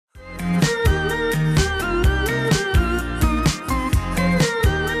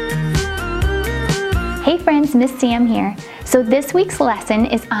friends, Miss Sam here. So this week's lesson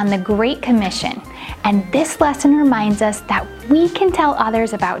is on the Great Commission, and this lesson reminds us that we can tell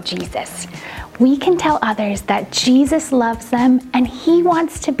others about Jesus. We can tell others that Jesus loves them and He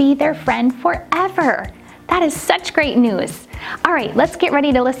wants to be their friend forever. That is such great news. All right, let's get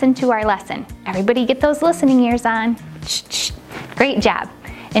ready to listen to our lesson. Everybody get those listening ears on. Shh, shh. Great job.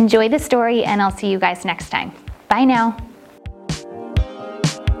 Enjoy the story, and I'll see you guys next time. Bye now.